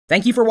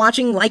Thank you for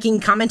watching,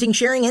 liking, commenting,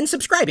 sharing, and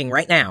subscribing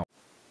right now.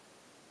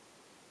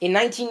 In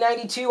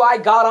 1992, I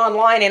got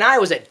online and I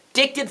was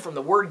addicted from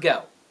the word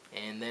go.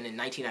 And then in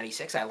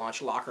 1996, I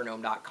launched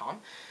LockerGnome.com.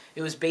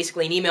 It was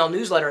basically an email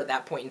newsletter at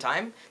that point in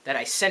time that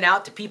I sent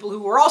out to people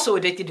who were also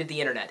addicted to the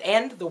internet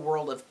and the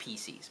world of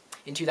PCs.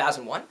 In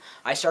 2001,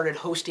 I started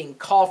hosting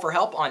Call for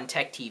Help on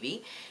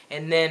TechTV,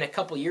 and then a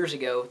couple years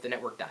ago, the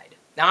network died.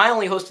 Now, I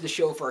only hosted the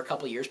show for a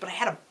couple years, but I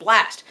had a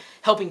blast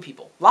helping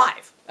people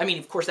live. I mean,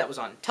 of course, that was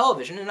on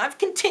television, and I've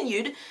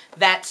continued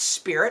that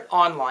spirit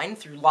online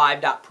through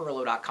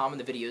live.pirillo.com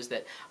and the videos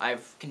that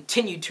I've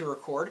continued to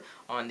record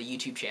on the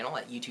YouTube channel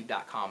at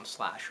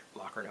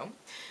youtube.com/LockerGnome.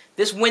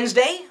 This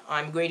Wednesday,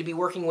 I'm going to be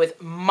working with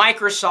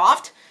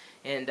Microsoft,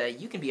 and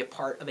you can be a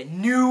part of a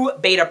new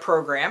beta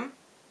program.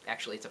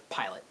 Actually, it's a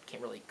pilot.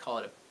 Can't really call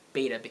it a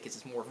beta because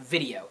it's more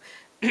video.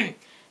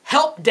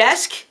 Help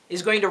Desk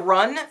is going to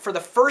run for the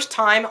first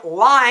time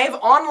live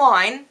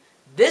online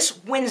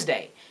this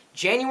Wednesday,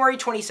 January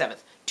 27th,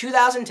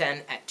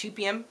 2010 at 2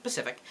 p.m.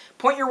 Pacific.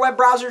 Point your web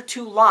browser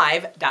to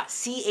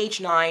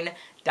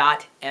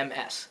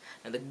live.ch9.ms.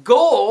 Now, the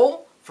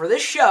goal for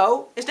this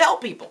show is to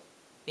help people,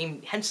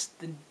 hence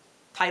the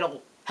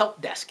title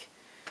Help Desk.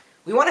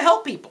 We want to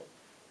help people.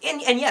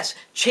 And yes,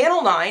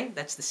 Channel 9,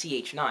 that's the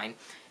CH9,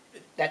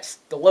 that's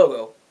the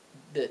logo,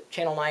 the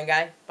Channel 9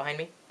 guy behind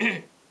me,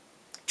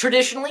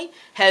 traditionally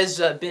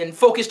has been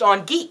focused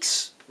on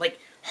geeks, like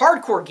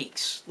hardcore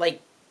geeks, like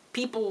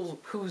people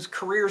whose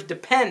careers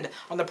depend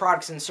on the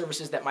products and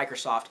services that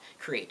Microsoft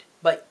create.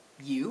 But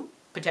you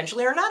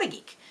potentially are not a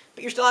geek,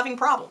 but you're still having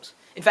problems.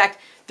 In fact,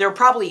 there are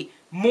probably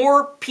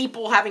more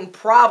people having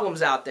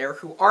problems out there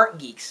who aren't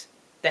geeks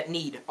that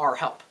need our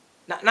help.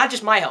 Not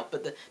just my help,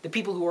 but the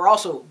people who are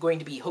also going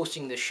to be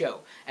hosting the show,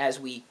 as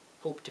we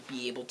hope to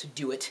be able to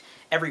do it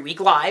every week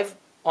live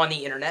on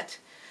the internet.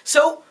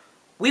 So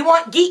we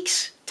want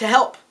geeks to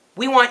help.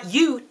 We want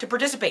you to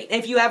participate.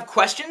 And if you have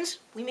questions,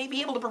 we may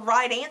be able to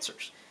provide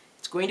answers.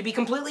 It's going to be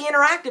completely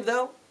interactive,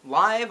 though.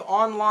 Live,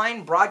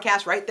 online,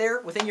 broadcast right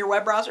there within your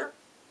web browser.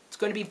 It's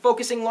going to be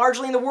focusing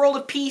largely in the world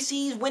of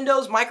PCs,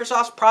 Windows,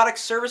 Microsoft's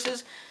products,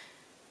 services.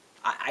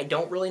 I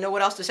don't really know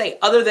what else to say,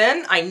 other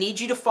than I need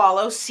you to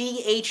follow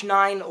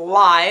CH9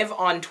 Live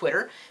on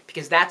Twitter,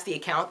 because that's the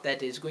account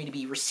that is going to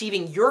be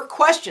receiving your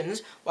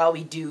questions while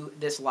we do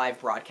this live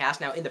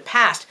broadcast. Now, in the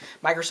past,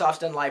 Microsoft's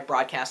done live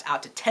broadcasts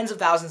out to tens of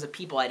thousands of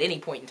people at any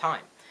point in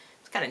time.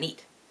 It's kind of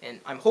neat, and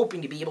I'm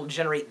hoping to be able to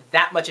generate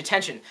that much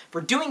attention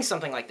for doing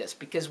something like this,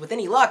 because with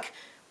any luck,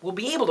 we'll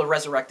be able to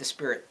resurrect the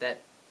spirit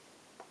that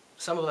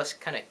some of us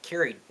kind of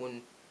carried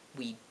when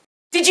we...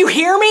 Did you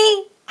hear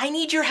me? I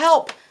need your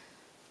help.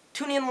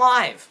 Tune in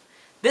live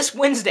this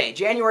Wednesday,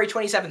 January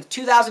 27th,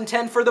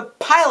 2010 for the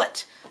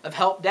pilot of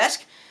Help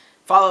Desk.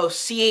 Follow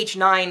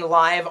CH9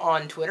 Live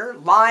on Twitter,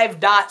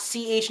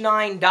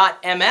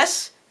 live.ch9.ms.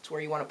 That's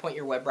where you want to point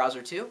your web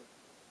browser to.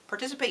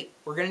 Participate.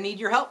 We're going to need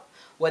your help.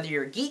 Whether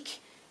you're a geek,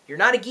 you're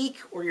not a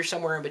geek, or you're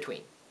somewhere in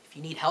between. If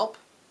you need help,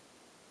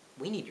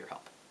 we need your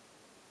help.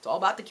 It's all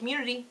about the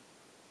community.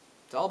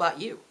 It's all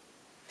about you.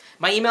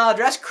 My email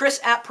address,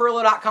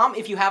 chris@pirillo.com,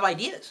 if you have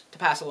ideas to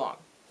pass along.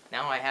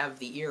 Now I have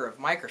the ear of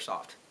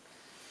Microsoft.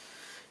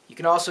 You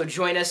can also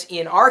join us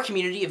in our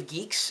community of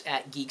geeks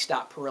at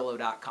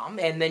geeks.pirillo.com,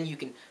 and then you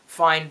can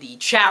find the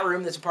chat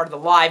room that's a part of the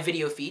live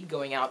video feed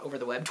going out over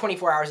the web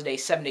 24 hours a day,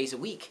 7 days a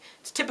week.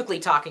 It's typically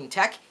talking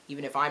tech,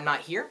 even if I'm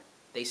not here.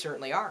 They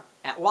certainly are,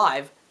 at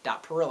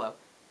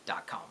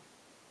live.pirillo.com.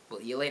 We'll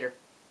see you later.